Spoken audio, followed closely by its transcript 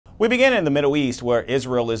We begin in the Middle East, where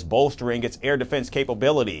Israel is bolstering its air defense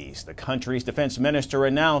capabilities. The country's defense minister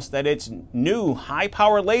announced that its new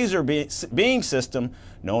high-power laser beam system,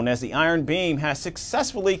 known as the Iron Beam, has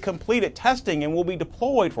successfully completed testing and will be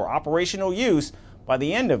deployed for operational use by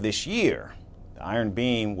the end of this year. The Iron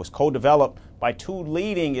Beam was co-developed by two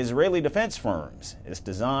leading Israeli defense firms. It's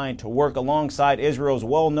designed to work alongside Israel's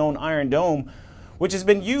well-known Iron Dome, which has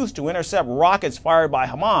been used to intercept rockets fired by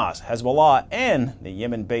Hamas, Hezbollah, and the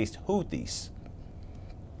Yemen-based Houthis.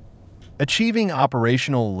 Achieving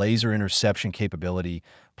operational laser interception capability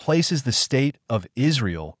places the state of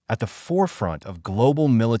Israel at the forefront of global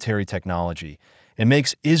military technology and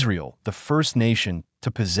makes Israel the first nation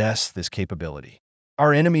to possess this capability.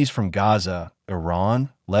 Our enemies from Gaza,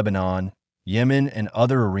 Iran, Lebanon, Yemen, and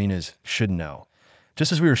other arenas should know.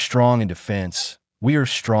 Just as we are strong in defense, we are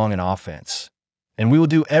strong in offense. And we will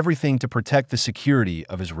do everything to protect the security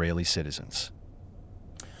of Israeli citizens.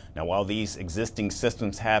 Now, while these existing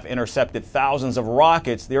systems have intercepted thousands of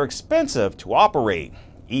rockets, they're expensive to operate.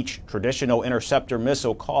 Each traditional interceptor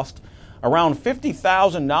missile costs around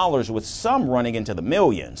 $50,000, with some running into the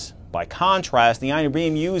millions. By contrast, the Iron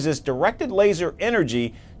Beam uses directed laser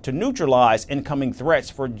energy to neutralize incoming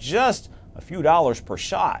threats for just a few dollars per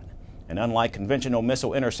shot. And unlike conventional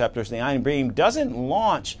missile interceptors, the Iron Beam doesn't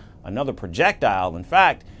launch another projectile. In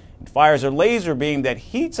fact, it fires a laser beam that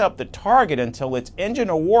heats up the target until its engine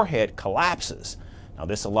or warhead collapses. Now,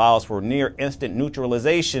 this allows for near instant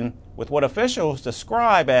neutralization with what officials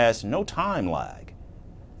describe as no time lag.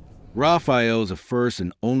 Rafael is the first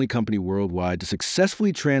and only company worldwide to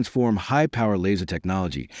successfully transform high-power laser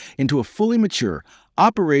technology into a fully mature,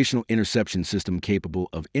 operational interception system capable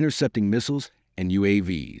of intercepting missiles and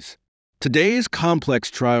UAVs. Today's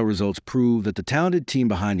complex trial results prove that the talented team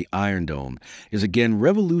behind the Iron Dome is again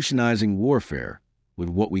revolutionizing warfare with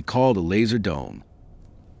what we call the Laser Dome.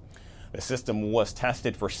 The system was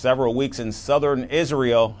tested for several weeks in southern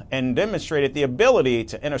Israel and demonstrated the ability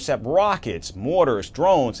to intercept rockets, mortars,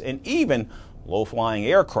 drones, and even low-flying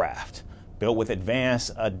aircraft. Built with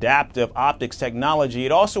advanced adaptive optics technology,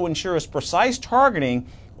 it also ensures precise targeting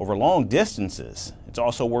over long distances. It's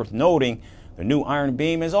also worth noting the new Iron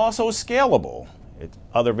Beam is also scalable.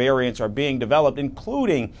 Other variants are being developed,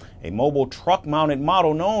 including a mobile truck-mounted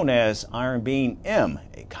model known as Iron Beam M,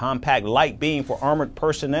 a compact light beam for armored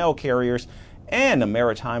personnel carriers, and a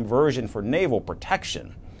maritime version for naval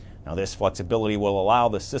protection. Now, this flexibility will allow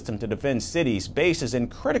the system to defend cities, bases,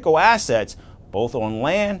 and critical assets, both on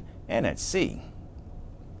land and at sea.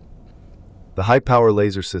 The high-power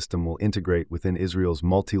laser system will integrate within Israel's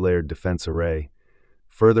multi-layered defense array,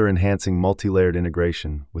 further enhancing multi-layered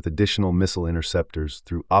integration with additional missile interceptors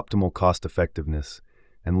through optimal cost-effectiveness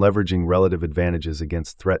and leveraging relative advantages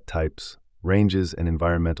against threat types, ranges, and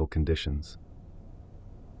environmental conditions.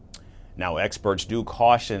 Now, experts do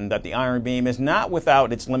caution that the Iron Beam is not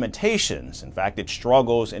without its limitations. In fact, it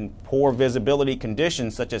struggles in poor visibility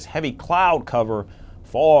conditions such as heavy cloud cover,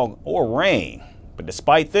 fog, or rain. But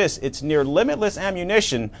despite this, its near limitless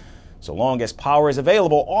ammunition, so long as power is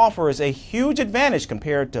available, offers a huge advantage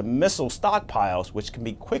compared to missile stockpiles, which can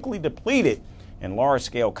be quickly depleted in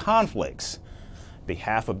large-scale conflicts. The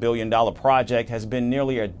 $500 million project has been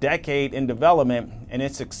nearly a decade in development, and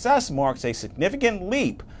its success marks a significant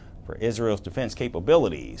leap for Israel's defense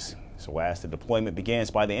capabilities. So as the deployment begins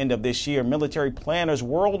by the end of this year, military planners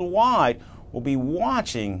worldwide will be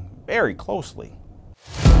watching very closely.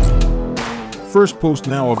 Firstpost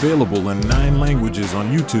now available in 9 languages on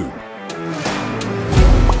YouTube.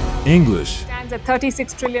 English, Stands at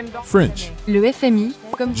 $36 trillion. French, Le FMI,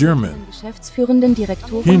 comme German, geschäftsführenden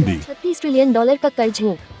Direktor, Hindi, $30 trillion ka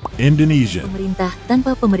kaljo. Indonesian, Pemerintah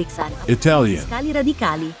tanpa pemeriksaan. Italian, Skali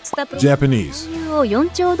radikali. Japanese,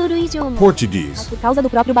 $1 euro. Portuguese, Por causa do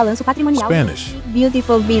próprio balanço patrimonial. Spanish.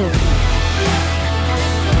 Beautiful bill.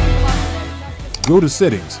 Go to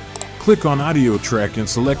Settings, click on Audio Track and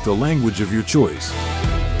select the language of your choice.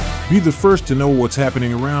 Be the first to know what's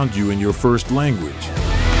happening around you in your first language.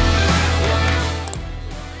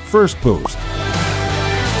 Firstpost.